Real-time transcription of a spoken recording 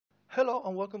Hello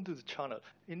and welcome to the channel.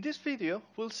 In this video,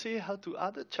 we'll see how to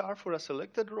add a chart for a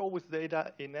selected row with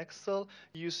data in Excel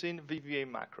using VBA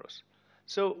macros.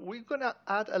 So we're gonna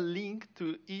add a link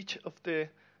to each of the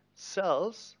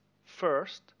cells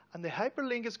first, and the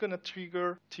hyperlink is gonna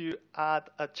trigger to add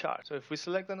a chart. So if we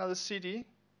select another city,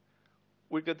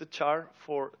 we get the chart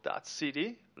for that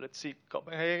city. Let's see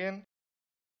Copenhagen.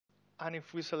 And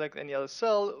if we select any other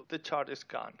cell, the chart is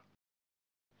gone.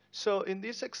 So in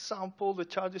this example, the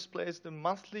chart displays the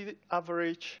monthly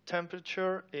average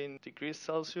temperature in degrees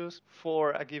Celsius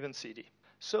for a given city.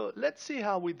 So let's see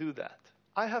how we do that.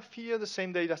 I have here the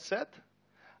same data set,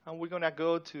 and we're going to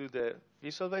go to the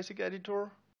Visual Basic Editor.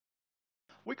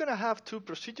 We're going to have two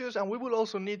procedures, and we will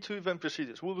also need two event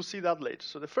procedures. We will see that later.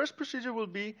 So the first procedure will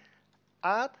be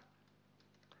add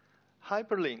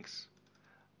hyperlinks.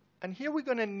 And here we're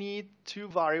going to need two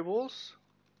variables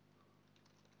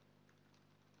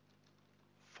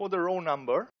for the row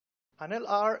number, and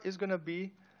LR is going to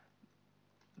be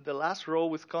the last row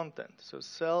with content. So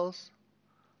cells,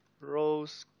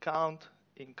 rows count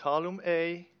in column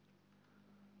A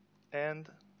and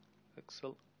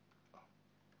Excel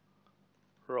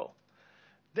row.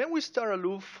 Then we start a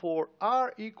loop for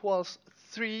R equals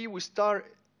 3. We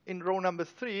start in row number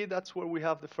 3. That's where we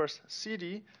have the first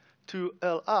city to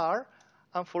LR.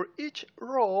 And for each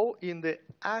row in the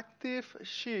active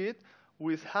sheet,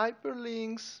 with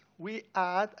hyperlinks, we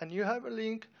add a new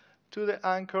hyperlink to the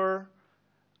anchor,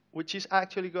 which is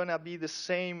actually going to be the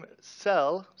same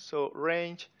cell, so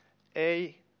range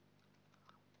AR.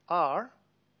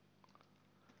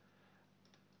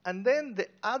 And then the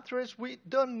address, we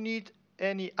don't need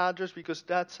any address because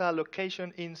that's a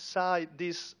location inside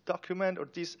this document or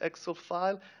this Excel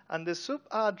file. And the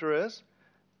sub-address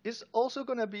is also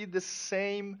going to be the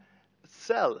same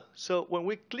cell. So when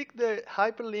we click the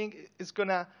hyperlink, it's going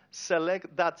to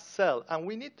select that cell. And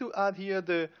we need to add here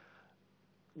the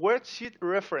worksheet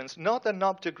reference, not an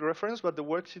object reference, but the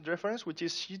worksheet reference, which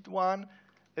is sheet 1,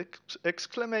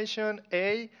 exclamation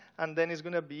A, and then it's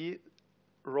going to be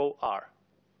row R.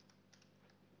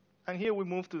 And here we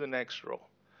move to the next row.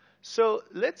 So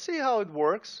let's see how it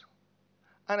works.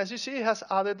 And as you see, it has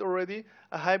added already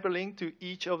a hyperlink to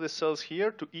each of the cells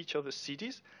here, to each of the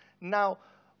cities. Now,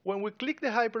 when we click the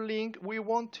hyperlink, we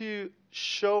want to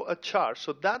show a chart.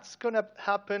 So that's going to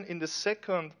happen in the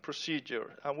second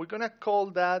procedure. And we're going to call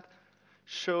that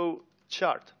show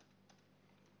chart.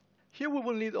 Here we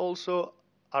will need also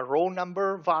a row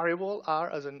number variable,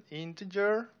 R as an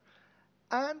integer,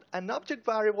 and an object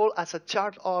variable as a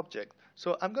chart object.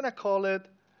 So I'm going to call it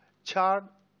chart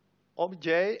obj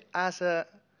as a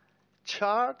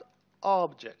chart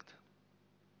object.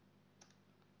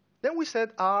 Then we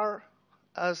set R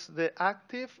as the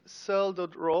active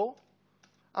cell.row,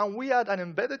 and we add an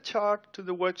embedded chart to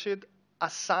the worksheet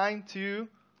assigned to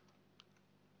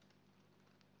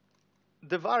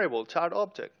the variable chart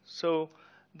object. So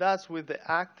that's with the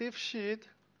active sheet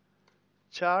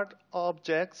chart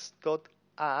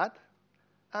objects.add,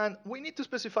 and we need to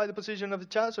specify the position of the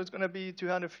chart. So it's going to be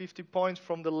 250 points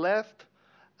from the left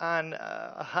and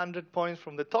 100 points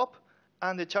from the top.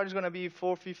 And the chart is going to be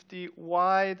 450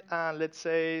 wide and let's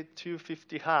say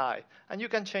 250 high. And you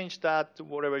can change that to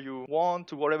whatever you want,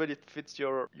 to whatever it fits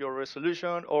your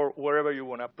resolution or wherever you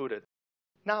want to put it.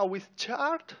 Now with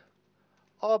chart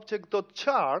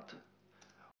object.chart,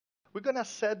 we're going to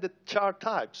set the chart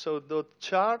type. So the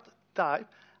chart type,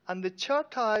 and the chart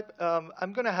type,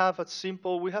 I'm going to have a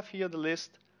simple, we have here the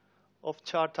list of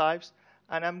chart types,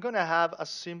 and I'm going to have a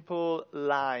simple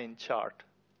line chart.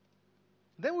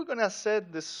 Then we're going to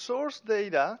set the source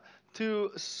data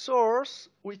to source,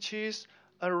 which is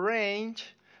a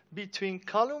range between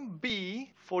column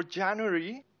B for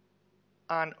January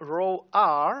and row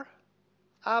R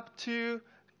up to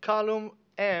column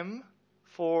M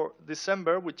for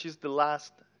December, which is the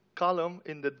last column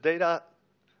in the data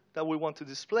that we want to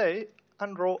display,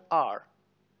 and row R.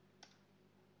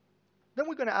 Then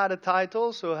we're going to add a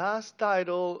title. So as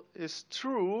title is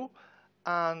true,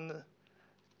 and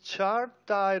chart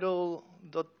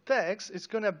title.text is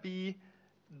going to be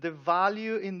the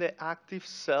value in the active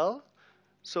cell.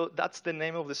 So that's the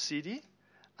name of the city.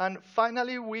 And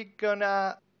finally, we're going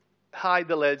to hide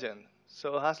the legend.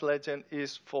 So has legend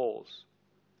is false.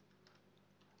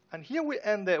 And here we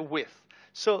end the with.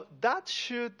 So that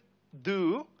should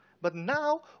do. But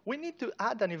now we need to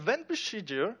add an event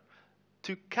procedure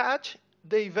to catch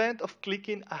the event of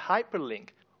clicking a hyperlink.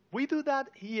 We do that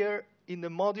here in the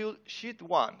module sheet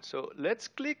 1. So let's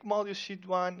click module sheet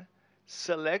 1,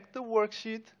 select the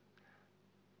worksheet.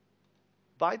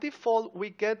 By default,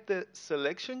 we get the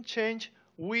selection change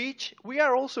which we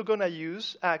are also going to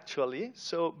use actually.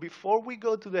 So before we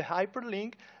go to the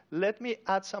hyperlink, let me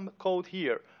add some code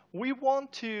here. We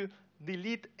want to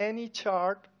delete any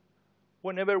chart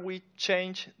whenever we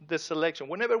change the selection,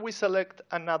 whenever we select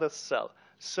another cell.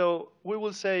 So we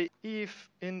will say if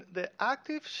in the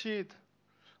active sheet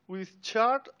with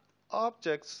chart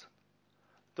objects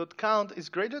dot count is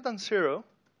greater than 0,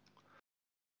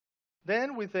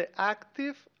 then with the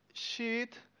active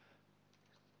sheet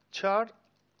chart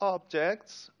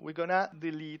objects, we're gonna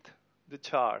delete the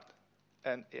chart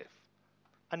and if.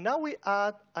 And now we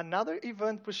add another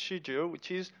event procedure,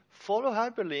 which is follow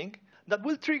hyperlink, that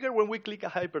will trigger when we click a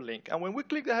hyperlink. And when we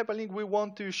click the hyperlink, we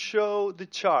want to show the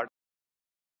chart.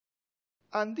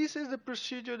 And this is the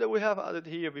procedure that we have added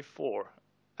here before.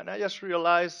 And I just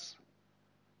realized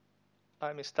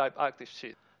I mistyped active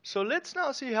sheet. So let's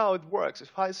now see how it works.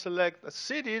 If I select a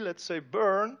city, let's say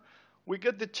Bern, we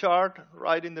get the chart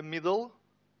right in the middle.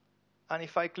 And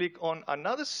if I click on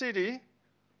another city,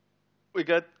 we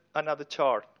get another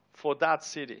chart for that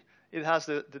city. It has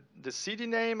the city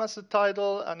name as the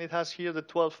title, and it has here the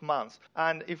 12 months.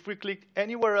 And if we click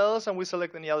anywhere else and we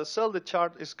select any other cell, the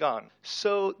chart is gone.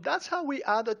 So that's how we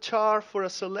add a chart for a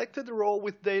selected row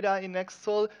with data in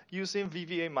Excel using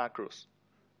VBA macros.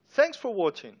 Thanks for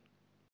watching.